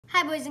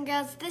Hi boys and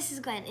girls, this is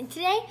Glenn, and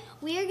today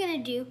we are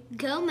going to do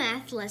Go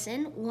Math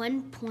Lesson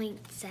 1.7.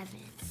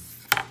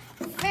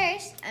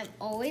 First, I'm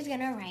always going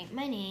to write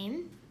my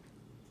name.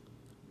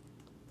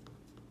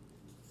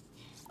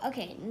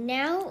 Okay,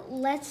 now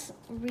let's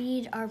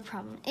read our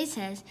problem. It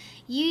says,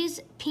 use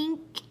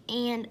pink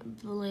and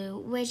blue,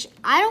 which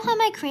I don't have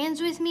my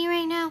crayons with me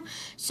right now,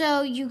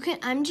 so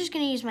I'm just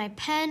going to use my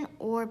pen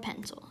or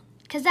pencil,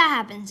 because that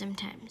happens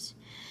sometimes.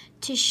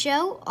 To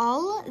show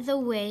all the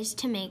ways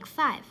to make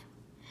 5.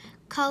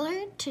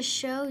 Color to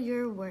show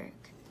your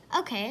work.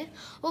 Okay,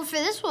 well for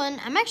this one,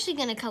 I'm actually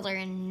going to color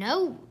in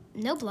no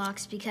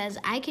blocks because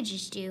I could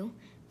just do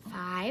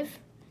 5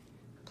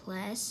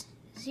 plus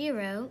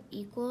 0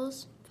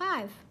 equals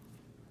 5.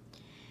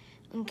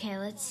 Okay,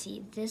 let's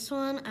see. This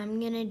one,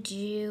 I'm going to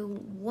do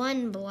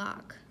 1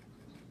 block,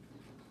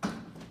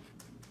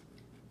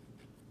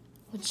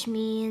 which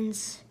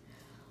means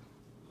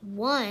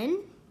 1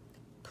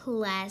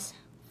 plus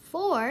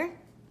 4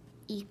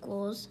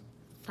 equals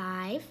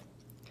 5.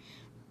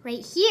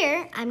 Right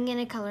here, I'm going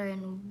to color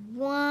in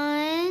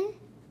 1,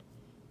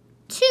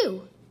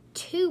 2.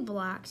 2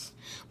 blocks,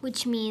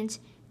 which means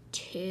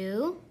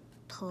 2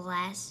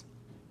 plus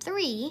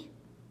 3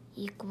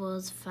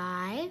 equals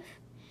 5.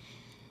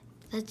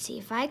 Let's see,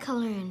 if I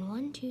color in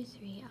 1, 2,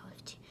 3, I'll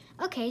have 2.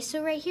 Okay,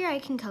 so right here I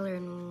can color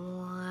in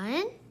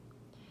 1,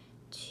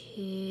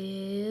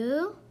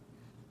 2,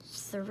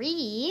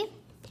 3,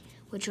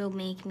 which will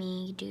make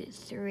me do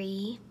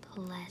 3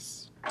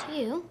 plus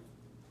 2.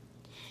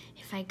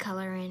 If I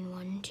color in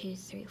 1, 2,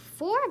 3,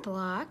 4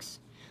 blocks,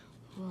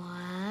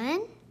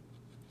 1,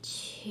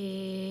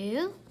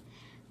 2,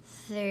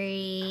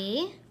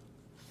 3,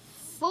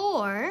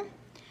 4,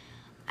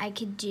 I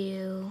could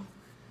do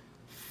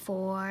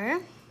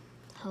 4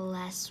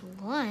 plus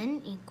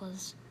 1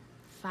 equals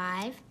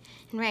 5.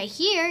 And right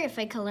here, if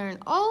I color in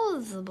all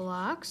of the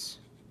blocks,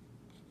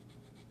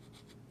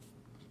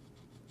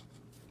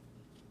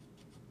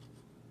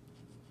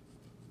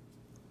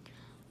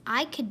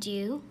 I could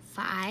do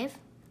 5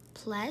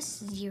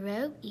 plus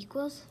 0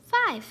 equals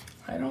 5.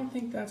 I don't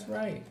think that's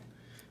right.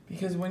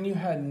 Because when you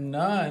had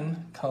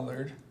none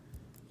colored,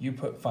 you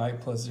put 5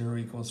 plus 0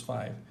 equals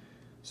 5.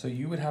 So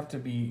you would have to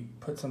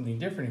put something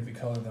different if you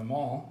color them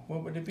all.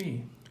 What would it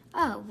be?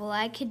 Oh, well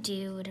I could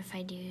do, what if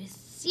I do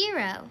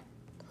 0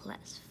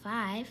 plus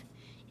 5?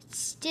 It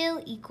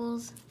still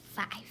equals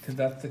 5. Because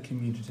that's the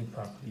commutative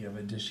property of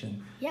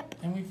addition. Yep.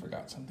 And we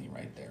forgot something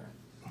right there.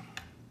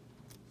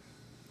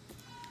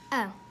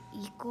 Oh,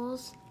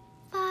 equals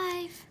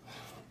 5.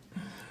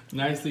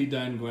 Nicely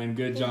done, Gwen.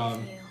 Good job.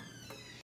 Thank you.